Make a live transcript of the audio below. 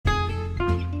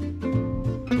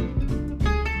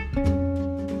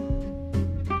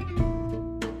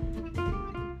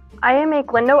I am a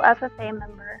Glendo FFA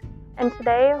member, and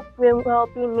today we will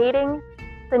be meeting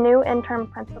the new interim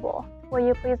principal. Will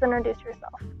you please introduce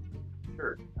yourself?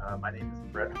 Sure. My name is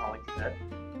Brett Hollingshead.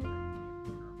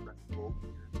 I'm principal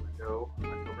here at Glendo on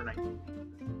October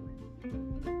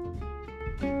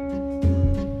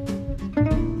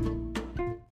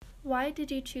 19th. Why did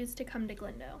you choose to come to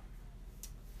Glendo?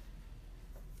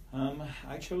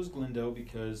 I chose Glendo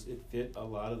because it fit a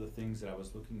lot of the things that I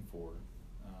was looking for.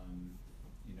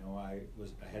 I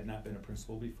had not been a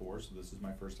principal before, so this is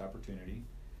my first opportunity.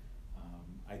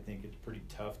 I think it's pretty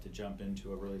tough to jump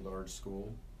into a really large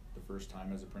school the first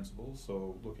time as a principal,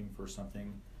 so looking for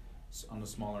something on a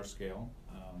smaller scale.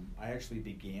 I actually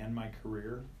began my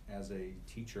career as a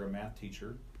teacher, a math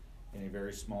teacher, in a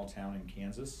very small town in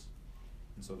Kansas,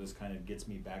 and so this kind of gets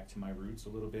me back to my roots a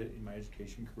little bit in my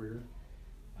education career.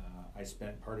 I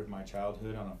spent part of my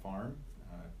childhood on a farm,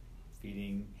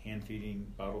 hand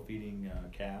feeding, bottle feeding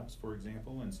calves, for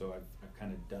example, and so I've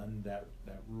kind of done that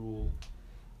rural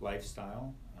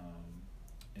lifestyle,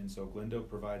 and so Glendo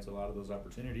provides a lot of those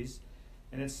opportunities,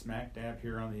 and it's smack dab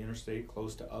here on the interstate,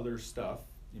 close to other stuff.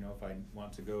 If I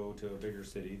want to go to a bigger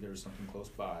city, there's something close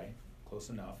by, close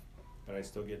enough, but I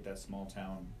still get that small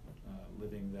town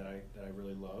living that I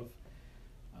really love.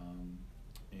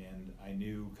 And I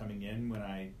knew coming in when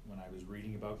I was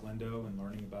reading about Glendo and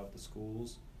learning about the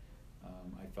schools,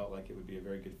 I felt like it would be a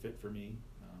very good fit for me,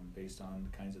 based on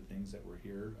the kinds of things that were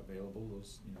here available,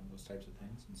 those types of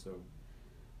things. And so,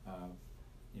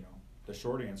 the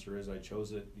short answer is I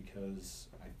chose it because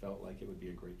I felt like it would be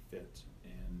a great fit.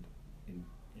 And in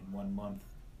 1 month,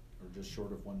 or just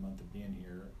short of 1 month of being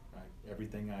here,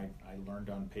 everything I learned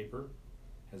on paper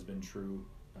has been true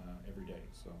every day.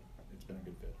 So it's been a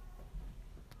good fit.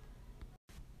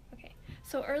 Okay,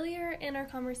 so earlier in our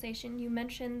conversation, you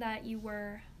mentioned that you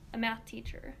were a math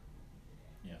teacher.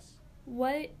 Yes.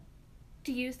 What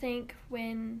do you think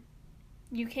when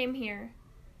you came here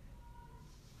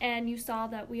and you saw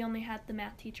that we only had the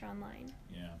math teacher online?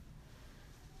 Yeah.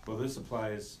 Well, this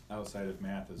applies outside of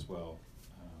math as well.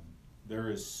 There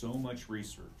is so much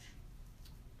research.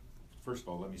 First of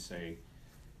all, let me say,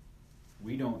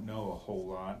 we don't know a whole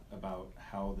lot about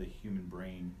how the human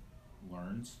brain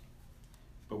learns,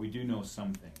 but we do know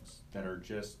some things that are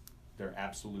they're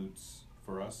absolutes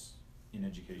for us in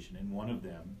education. And one of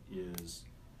them is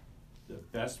the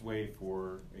best way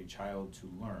for a child to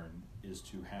learn is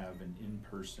to have an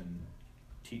in-person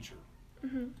teacher.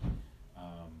 Mm-hmm.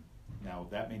 Now,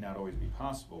 that may not always be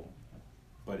possible,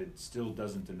 but it still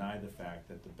doesn't deny the fact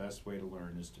that the best way to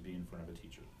learn is to be in front of a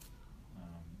teacher.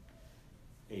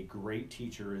 A great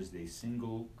teacher is the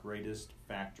single greatest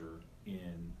factor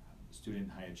in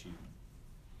student high achievement.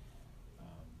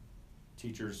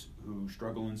 Teachers who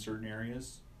struggle in certain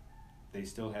areas, they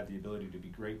still have the ability to be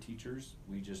great teachers.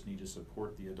 We just need to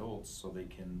support the adults so they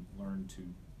can learn to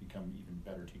become even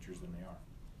better teachers than they are.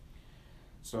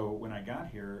 So when I got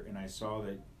here and I saw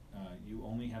that you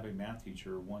only have a math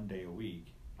teacher 1 day a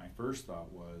week, my first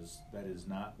thought was that is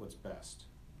not what's best.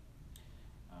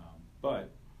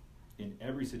 But in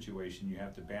every situation, you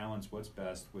have to balance what's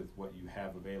best with what you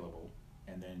have available,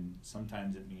 and then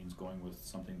sometimes it means going with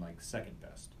something like second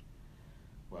best.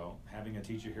 Well, having a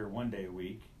teacher here 1 day a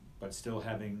week, but still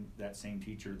having that same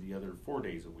teacher the other 4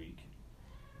 days a week,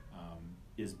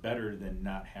 is better than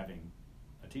not having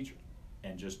a teacher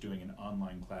and just doing an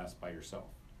online class by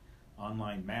yourself.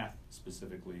 Online math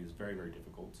specifically is very, very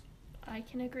difficult. I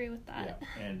can agree with that.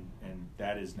 Yeah, and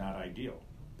that is not ideal,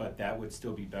 but that would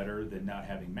still be better than not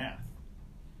having math.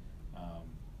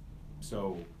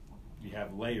 So you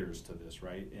have layers to this,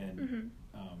 right? And Mm-hmm.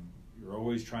 You're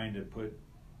always trying to put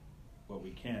what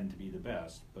we can to be the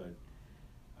best, but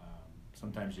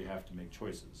sometimes you have to make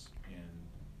choices. And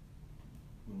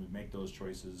when we make those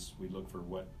choices, we look for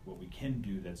what we can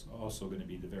do that's also going to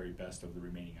be the very best of the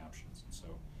remaining options. And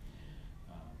so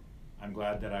I'm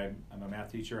glad that I'm a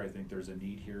math teacher. I think there's a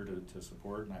need here to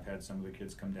support, and I've had some of the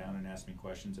kids come down and ask me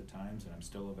questions at times, and I'm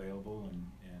still available, and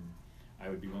I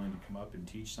would be willing to come up and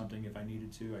teach something if I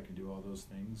needed to. I can do all those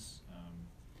things,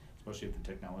 especially if the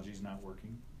technology's not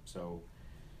working. So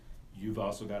you've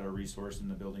also got a resource in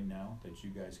the building now that you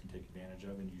guys can take advantage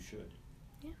of, and you should.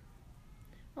 Yeah.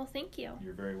 Well, thank you.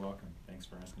 You're very welcome. Thanks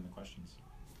for asking the questions.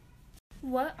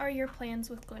 What are your plans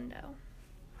with Glendo?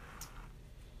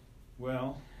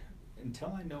 Well, until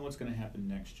I know what's going to happen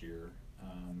next year,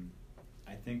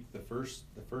 I think the first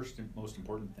and most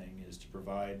important thing is to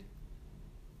provide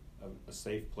a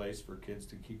safe place for kids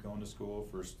to keep going to school,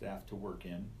 for staff to work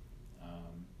in.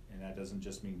 And that doesn't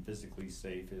just mean physically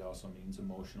safe, it also means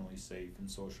emotionally safe and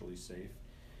socially safe.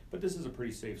 But this is a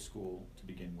pretty safe school to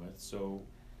begin with, so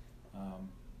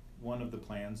one of the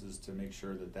plans is to make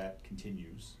sure that that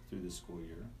continues through the school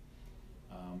year.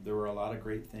 There were a lot of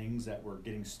great things that were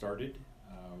getting started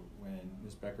when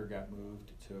Ms. Becker got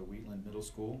moved to Wheatland Middle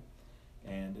School,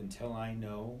 and until I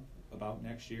know about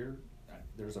next year,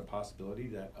 there's a possibility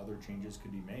that other changes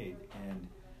could be made, and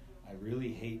I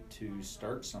really hate to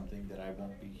start something that I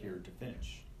won't be here to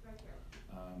finish.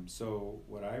 So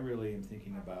what I really am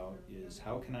thinking about is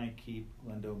how can I keep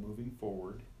Glendo moving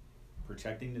forward,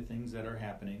 protecting the things that are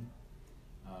happening,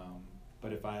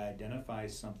 but if I identify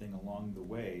something along the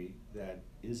way that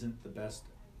isn't the best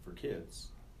for kids,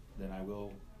 then I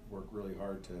will work really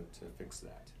hard to fix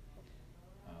that.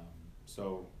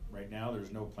 So right now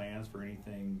there's no plans for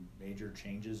anything major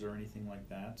changes or anything like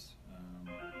that.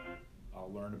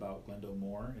 I'll learn about Glendo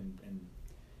more, and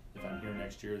if I'm here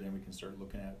next year, then we can start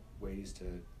looking at ways to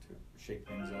shake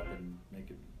things up and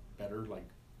make it better, like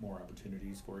more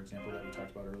opportunities, for example, that we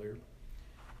talked about earlier.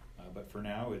 But for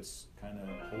now, it's kind of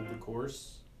hold the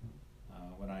course.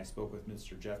 When I spoke with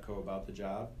Mr. Jeffco about the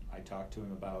job, I talked to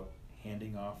him about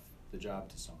handing off the job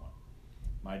to someone.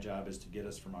 My job is to get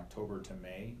us from October to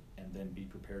May and then be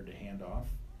prepared to hand off.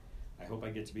 I hope I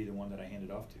get to be the one that I hand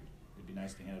it off to. It'd be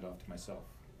nice to hand it off to myself.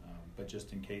 But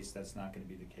just in case that's not going to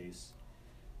be the case,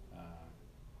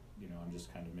 I'm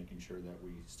just kind of making sure that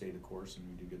we stay the course and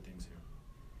we do good things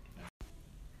here.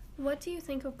 What do you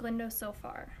think of Glendo so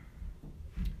far?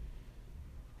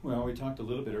 Well, we talked a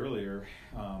little bit earlier.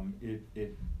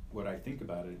 What I think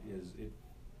about it is it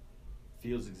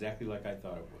feels exactly like I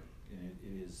thought it would, and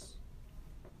it's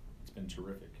been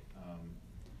terrific.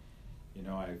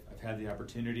 I've had the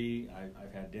opportunity.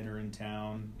 I've had dinner in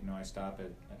town. I stop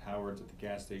at Howard's at the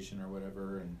gas station or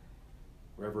whatever, and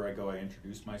wherever I go, I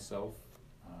introduce myself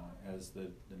as the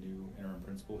new interim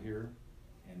principal here,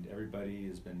 and everybody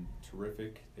has been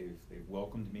terrific. They've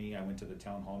welcomed me. I went to the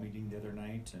town hall meeting the other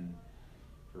night, and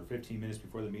for 15 minutes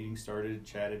before the meeting started,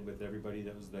 chatted with everybody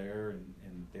that was there,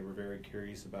 and they were very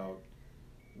curious about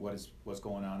what's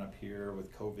going on up here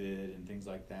with COVID and things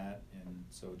like that. And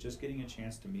so just getting a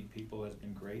chance to meet people has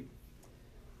been great.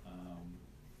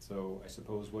 So I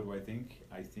suppose, what do I think?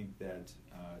 I think that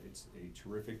it's a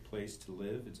terrific place to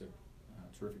live. It's a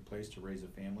terrific place to raise a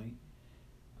family,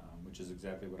 which is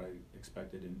exactly what I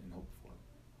expected and hoped for.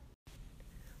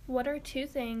 What are 2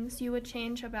 things you would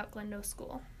change about Glendo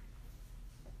School?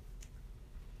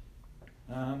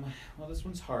 Well, this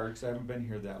one's hard because I haven't been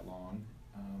here that long,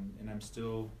 and I'm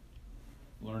still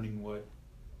learning what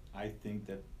I think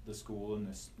that the school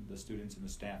and the students and the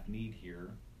staff need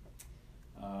here.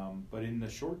 But in the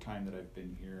short time that I've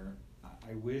been here,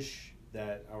 I wish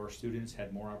that our students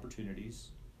had more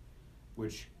opportunities,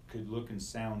 which could look and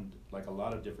sound like a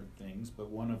lot of different things, but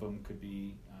one of them could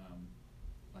be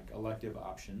like elective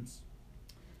options.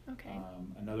 Okay.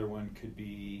 Another one could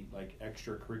be like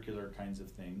extracurricular kinds of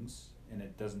things, and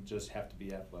it doesn't just have to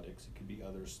be athletics. It could be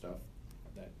other stuff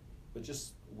but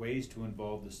just ways to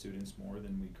involve the students more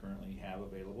than we currently have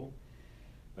available.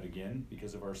 But again,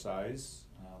 because of our size,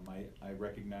 I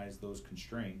recognize those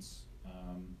constraints.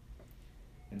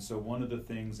 And so one of the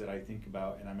things that I think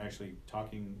about, and I'm actually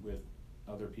talking with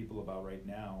other people about right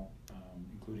now,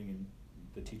 including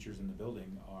the teachers in the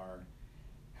building, are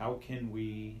how can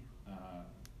we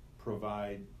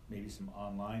provide maybe some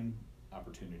online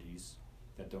opportunities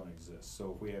that don't exist.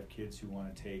 So if we have kids who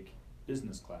want to take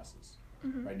business classes,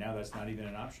 right now that's not even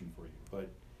an option for you, but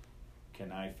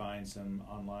can I find some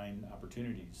online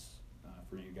opportunities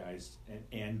for you guys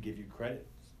and give you credit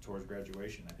towards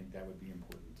graduation? I think that would be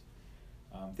important.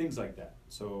 Things like that.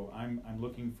 So I'm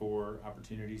looking for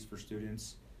opportunities for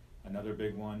students. Another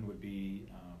big one would be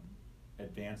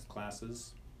advanced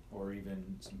classes, or even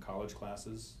some college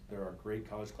classes. There are great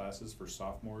college classes for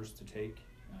sophomores to take,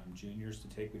 juniors to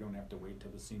take. We don't have to wait till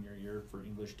the senior year for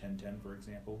English 1010, for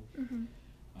example.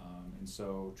 And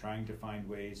so trying to find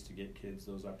ways to get kids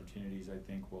those opportunities, I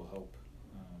think, will help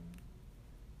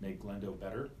make Glendo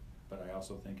better, but I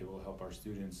also think it will help our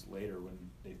students later when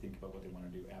they think about what they want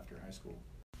to do after high school.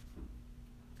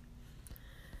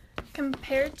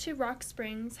 Compared to Rock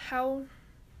Springs, how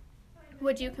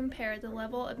would you compare the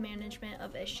level of management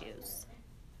of issues?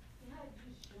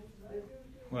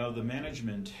 Well, the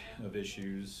management of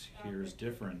issues here is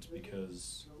different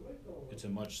because it's a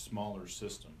much smaller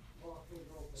system.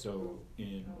 So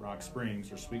in Rock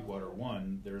Springs or Sweetwater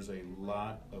 1, there's a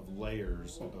lot of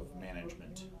layers of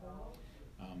management.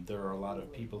 There are a lot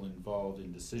of people involved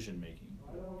in decision making,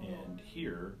 and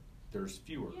here there's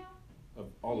fewer of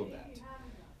all of that.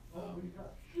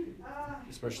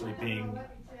 Especially being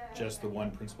just the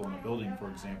one principal in the building, for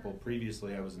example.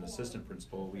 Previously I was an assistant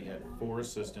principal. We had 4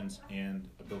 assistants and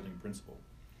a building principal,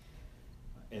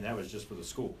 and that was just for the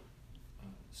school.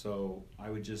 So I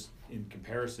would just, in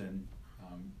comparison,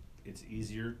 it's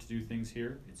easier to do things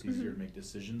here. It's easier to make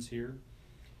decisions here.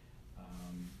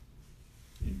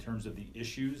 In terms of the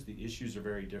issues are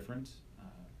very different.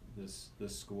 This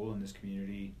school and this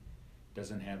community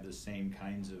doesn't have the same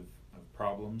kinds of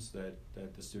problems that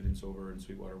the students over in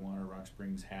Sweetwater 1 or Rock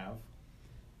Springs have.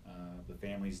 The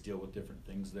families deal with different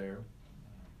things there.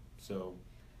 So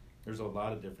there's a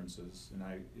lot of differences, and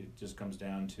it just comes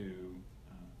down to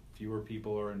fewer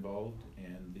people are involved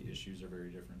and the issues are very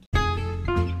different.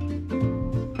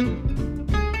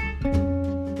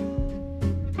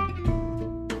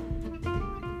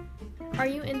 Are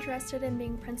you interested in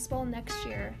being principal next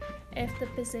year if the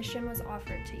position was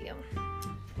offered to you?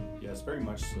 Yes, very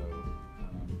much so.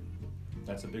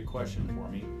 That's a big question for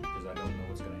me because I don't know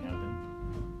what's going to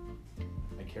happen.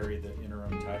 I carry the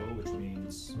interim title, which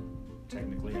means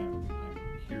technically I'm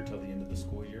here till the end of the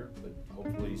school year, but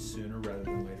hopefully sooner rather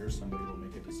than later somebody will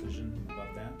make a decision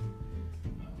about that.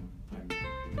 I'm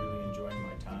really enjoying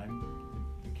my time.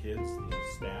 The kids, the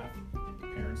staff, the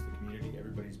parents, the community,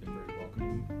 everybody's been very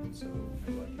welcoming, and so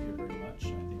I like it here very much. I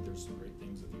think there's some great